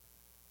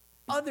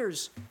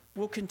 Others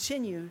will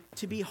continue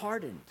to be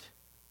hardened.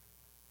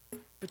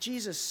 But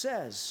Jesus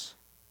says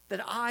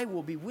that I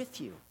will be with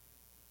you,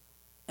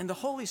 and the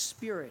Holy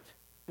Spirit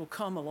will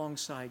come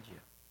alongside you.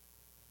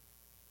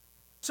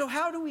 So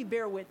how do we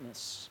bear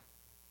witness?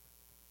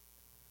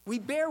 We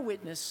bear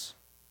witness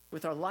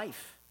with our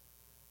life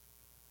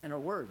and our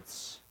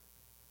words.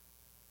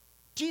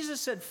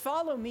 Jesus said,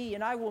 "Follow me,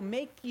 and I will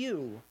make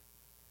you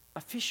a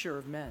fisher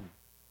of men."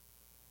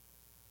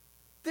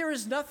 There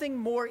is nothing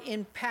more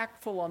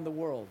impactful on the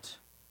world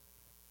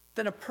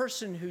than a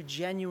person who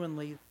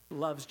genuinely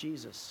loves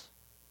Jesus.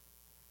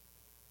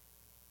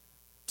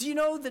 Do you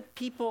know that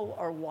people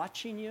are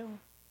watching you?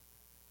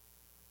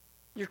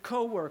 Your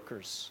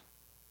coworkers,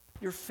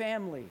 your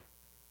family,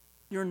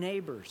 your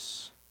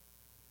neighbors.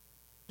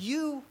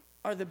 You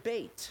are the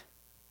bait.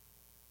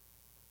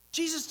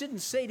 Jesus didn't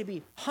say to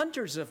be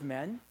hunters of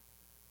men.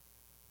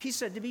 He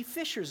said to be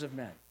fishers of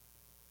men.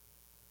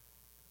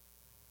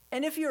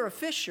 And if you're a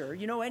fisher,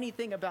 you know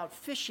anything about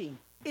fishing,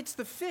 it's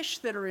the fish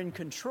that are in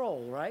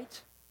control,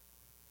 right?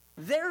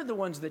 They're the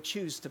ones that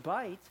choose to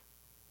bite.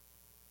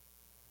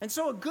 And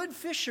so a good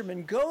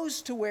fisherman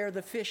goes to where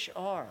the fish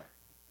are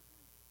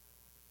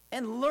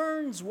and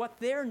learns what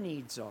their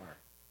needs are,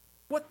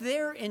 what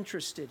they're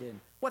interested in,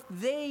 what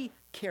they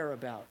care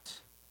about.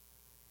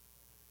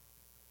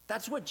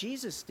 That's what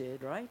Jesus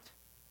did, right?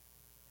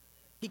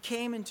 He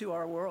came into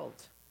our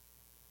world.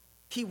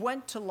 He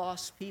went to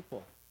lost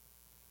people,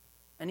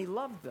 and he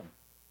loved them.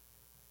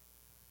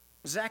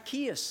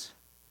 Zacchaeus,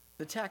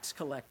 the tax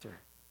collector,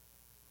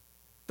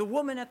 the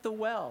woman at the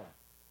well,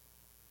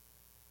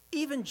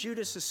 even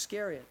Judas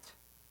Iscariot,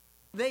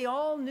 they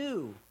all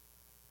knew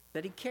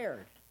that he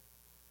cared.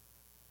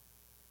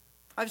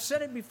 I've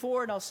said it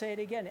before and I'll say it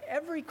again.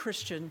 Every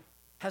Christian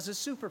has a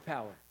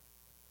superpower.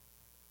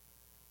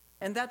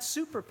 And that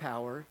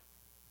superpower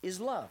is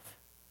love.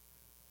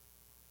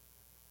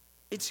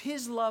 It's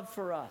his love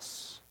for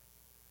us.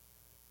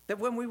 That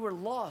when we were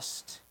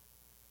lost,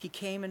 he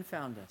came and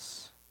found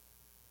us.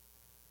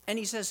 And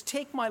he says,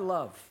 take my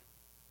love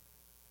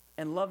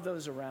and love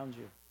those around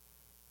you.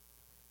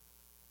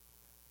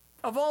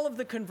 Of all of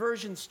the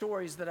conversion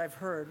stories that I've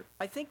heard,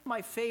 I think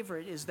my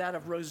favorite is that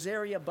of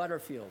Rosaria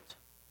Butterfield,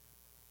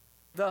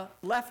 the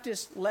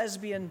leftist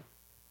lesbian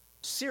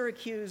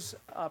Syracuse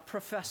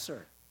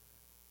professor.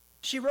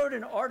 She wrote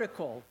an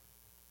article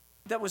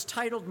that was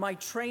titled "My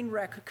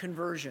Trainwreck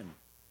Conversion."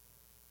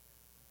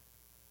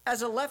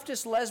 As a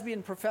leftist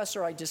lesbian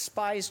professor, I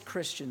despised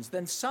Christians.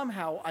 Then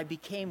somehow I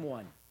became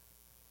one.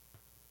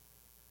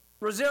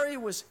 Rosaria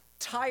was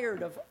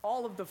tired of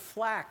all of the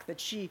flack that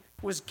she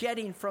was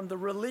getting from the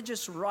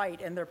religious right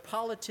and their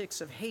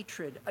politics of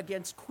hatred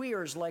against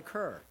queers like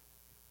her.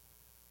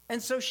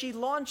 And so she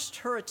launched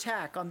her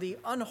attack on the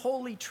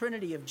unholy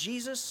trinity of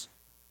Jesus,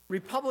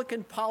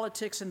 Republican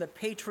politics, and the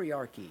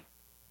patriarchy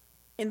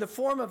in the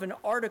form of an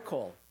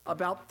article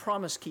about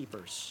Promise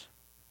Keepers.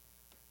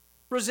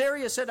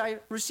 Rosaria said, "I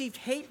received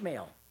hate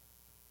mail.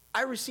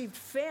 I received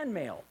fan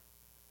mail.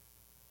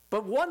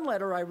 But one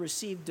letter I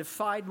received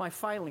defied my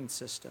filing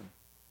system.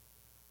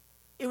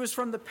 It was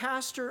from the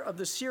pastor of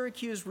the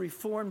Syracuse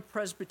Reformed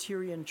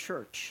Presbyterian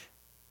Church.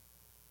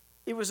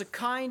 It was a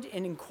kind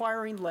and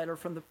inquiring letter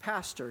from the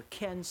pastor,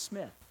 Ken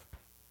Smith.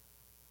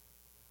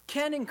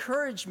 Ken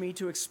encouraged me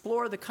to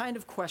explore the kind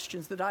of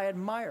questions that I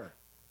admire.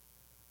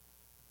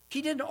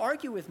 He didn't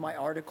argue with my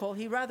article.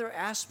 He rather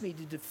asked me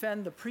to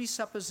defend the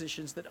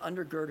presuppositions that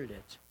undergirded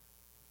it.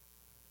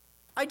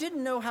 I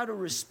didn't know how to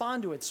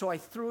respond to it, so I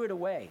threw it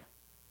away.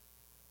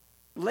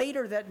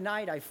 Later that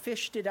night, I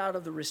fished it out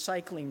of the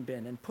recycling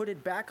bin and put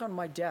it back on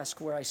my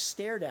desk, where I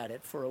stared at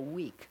it for a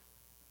week.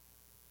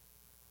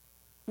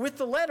 With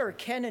the letter,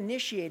 Ken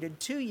initiated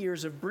 2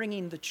 years of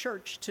bringing the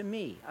church to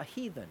me, a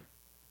heathen.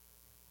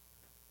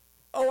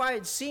 Oh, I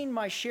had seen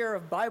my share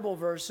of Bible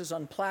verses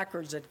on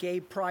placards at gay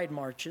pride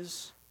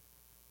marches.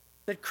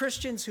 That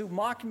Christians who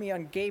mocked me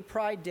on Gay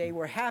Pride Day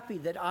were happy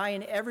that I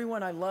and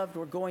everyone I loved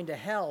were going to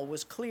hell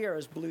was clear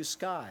as blue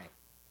sky.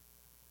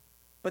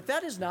 But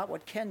that is not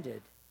what Ken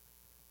did.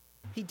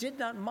 He did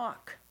not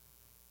mock.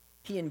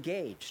 He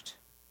engaged.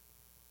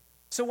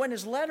 So when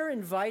his letter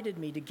invited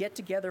me to get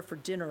together for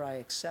dinner, I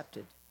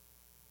accepted.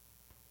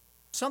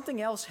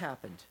 Something else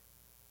happened.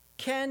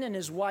 Ken and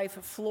his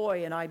wife,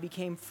 Floy, and I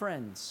became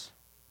friends.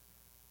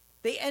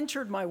 They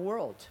entered my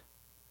world.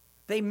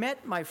 They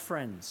met my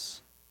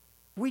friends.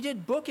 We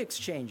did book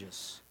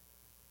exchanges.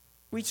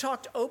 We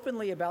talked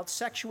openly about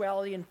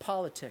sexuality and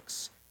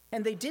politics,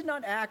 and they did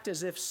not act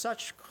as if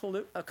such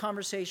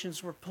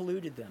conversations were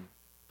polluting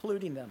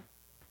them.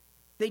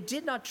 They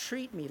did not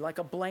treat me like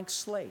a blank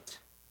slate.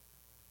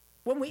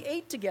 When we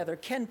ate together,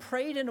 Ken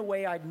prayed in a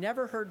way I'd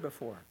never heard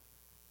before.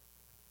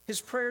 His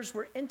prayers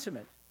were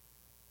intimate,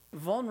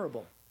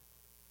 vulnerable.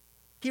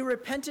 He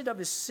repented of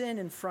his sin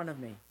in front of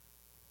me.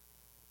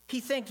 He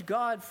thanked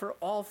God for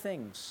all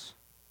things.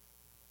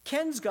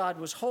 Ken's God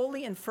was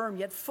holy and firm,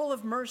 yet full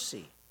of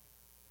mercy.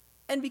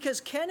 And because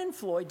Ken and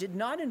Floyd did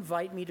not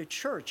invite me to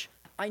church,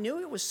 I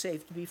knew it was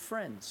safe to be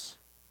friends.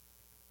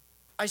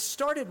 I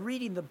started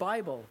reading the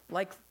Bible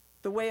like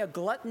the way a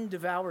glutton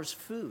devours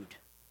food.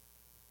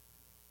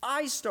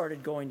 I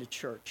started going to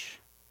church.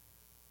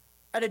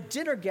 At a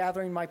dinner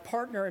gathering my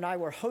partner and I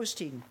were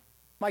hosting,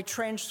 my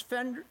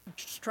transgendered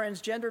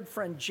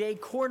friend Jay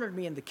cornered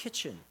me in the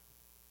kitchen.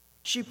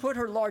 She put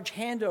her large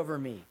hand over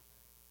me.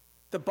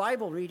 "The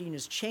Bible reading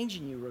is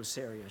changing you,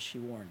 Rosaria," she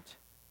warned.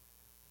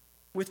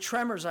 With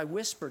tremors, I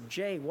whispered,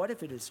 "Jay, what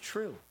if it is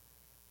true?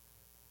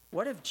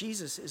 What if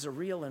Jesus is a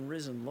real and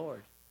risen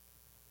Lord?"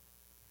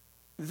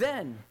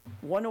 Then,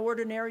 one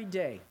ordinary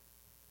day,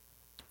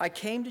 I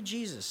came to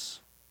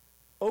Jesus,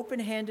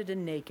 open-handed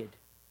and naked.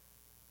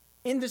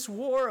 In this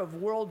war of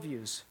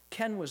worldviews,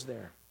 Ken was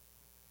there.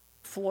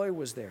 Floyd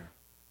was there.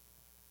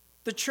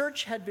 The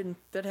church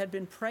that had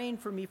been praying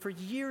for me for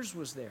years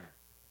was there.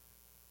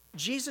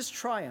 Jesus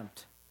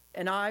triumphed,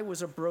 and I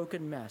was a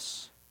broken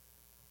mess.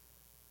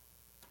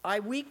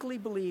 I weakly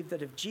believed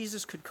that if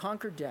Jesus could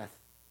conquer death,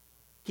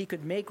 he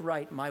could make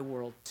right my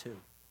world too.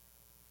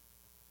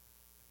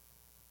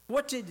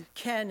 What did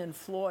Ken and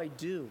Floyd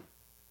do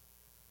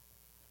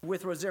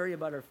with Rosaria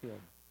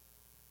Butterfield?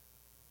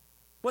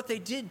 What they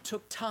did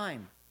took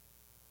time,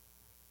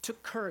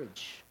 took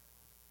courage,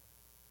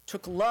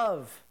 took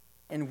love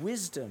and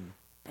wisdom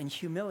and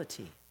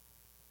humility.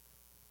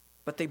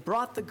 But they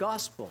brought the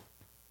gospel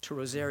to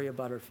Rosaria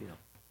Butterfield.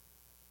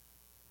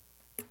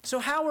 So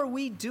how are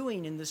we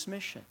doing in this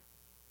mission?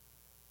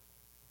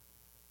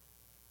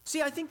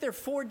 See, I think there are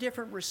 4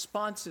 different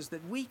responses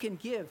that we can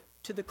give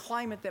to the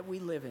climate that we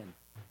live in.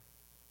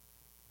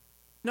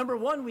 Number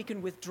 1, we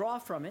can withdraw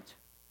from it.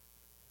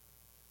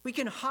 We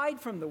can hide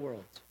from the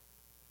world.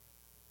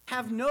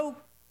 Have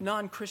no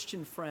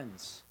non-Christian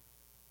friends.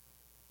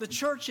 The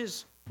church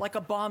is like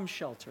a bomb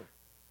shelter,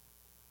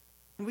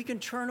 and we can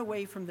turn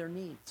away from their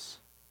needs.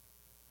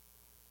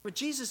 But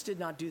Jesus did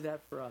not do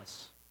that for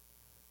us.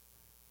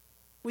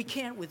 We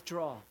can't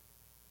withdraw.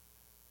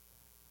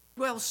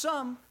 Well,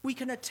 some we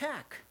can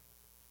attack,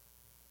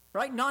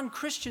 right?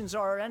 Non-Christians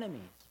are our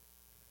enemies.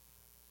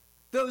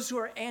 Those who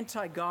are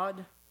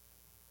anti-God,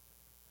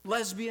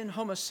 lesbian,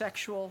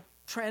 homosexual,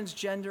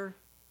 transgender,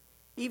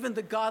 even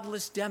the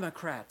godless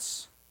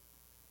Democrats.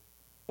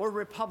 or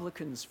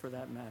Republicans for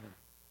that matter.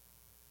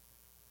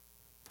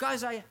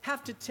 Guys, I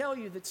have to tell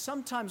you that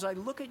sometimes I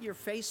look at your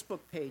Facebook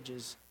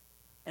pages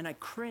and I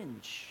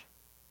cringe.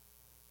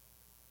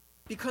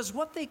 Because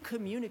what they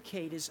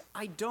communicate is,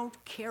 I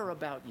don't care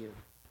about you.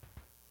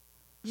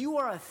 You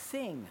are a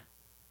thing,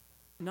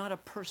 not a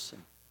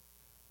person.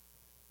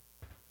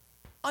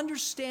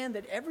 Understand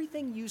that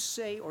everything you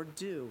say or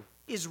do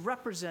is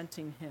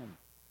representing him.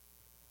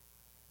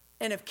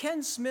 And if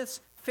Ken Smith's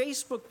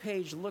Facebook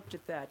page looked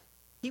at that,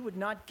 he would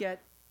not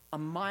get a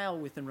mile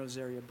within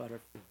Rosaria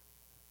Butterfield.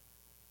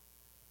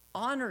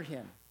 Honor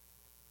him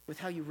with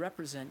how you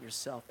represent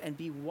yourself and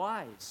be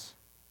wise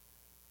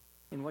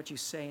in what you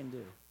say and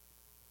do.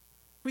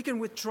 We can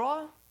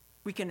withdraw,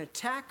 we can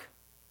attack,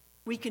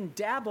 we can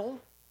dabble.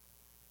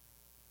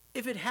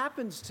 If it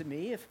happens to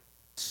me, if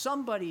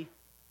somebody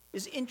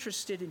is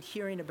interested in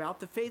hearing about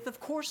the faith, of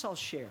course I'll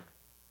share.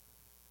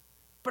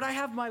 But I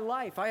have my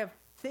life. I have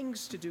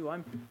things to do.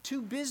 I'm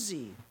too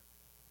busy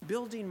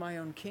building my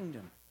own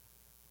kingdom.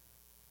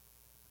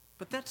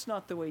 But that's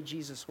not the way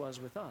Jesus was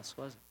with us,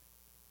 was it?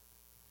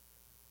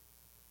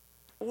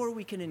 Or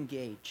we can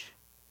engage.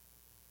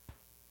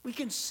 We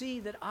can see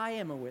that I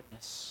am a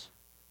witness.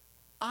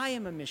 I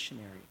am a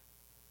missionary.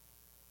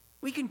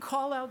 We can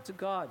call out to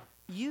God,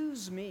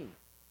 use me.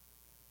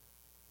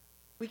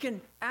 We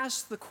can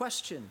ask the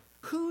question,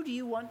 who do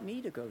you want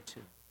me to go to?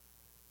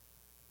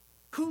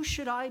 Who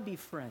should I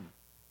befriend?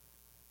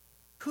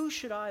 Who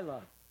should I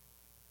love?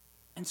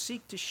 And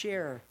seek to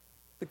share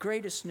the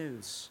greatest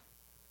news.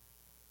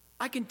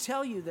 I can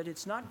tell you that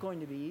it's not going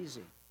to be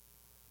easy.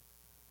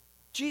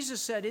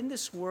 Jesus said, in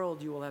this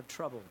world you will have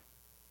trouble.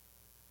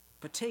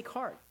 But take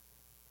heart.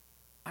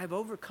 I have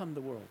overcome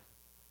the world.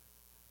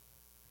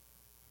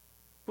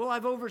 Well,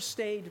 I've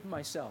overstayed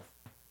myself.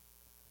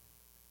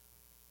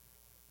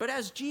 But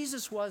as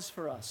Jesus was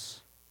for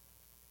us,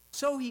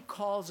 so he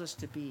calls us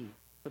to be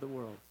for the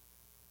world.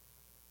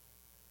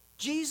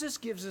 Jesus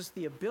gives us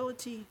the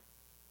ability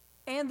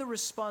and the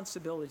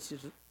responsibility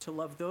to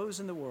love those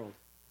in the world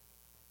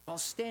while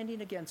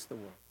standing against the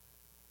world.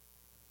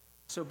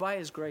 So by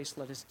his grace,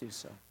 let us do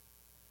so.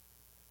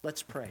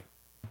 Let's pray.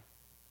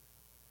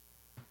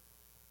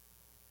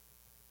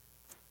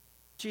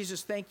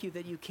 Jesus, thank you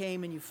that you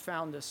came and you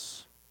found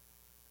us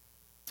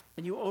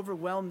and you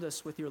overwhelmed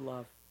us with your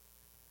love.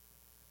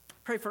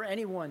 Pray for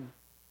anyone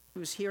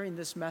who is hearing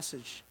this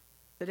message,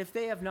 that if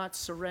they have not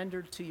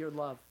surrendered to your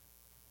love,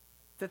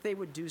 that they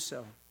would do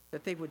so,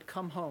 that they would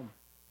come home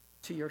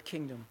to your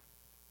kingdom.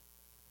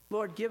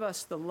 Lord, give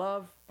us the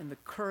love and the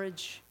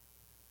courage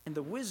and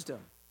the wisdom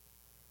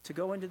to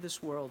go into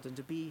this world and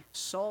to be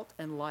salt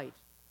and light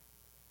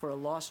for a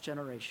lost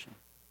generation.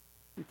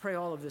 We pray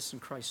all of this in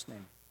Christ's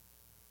name.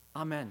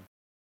 Amen.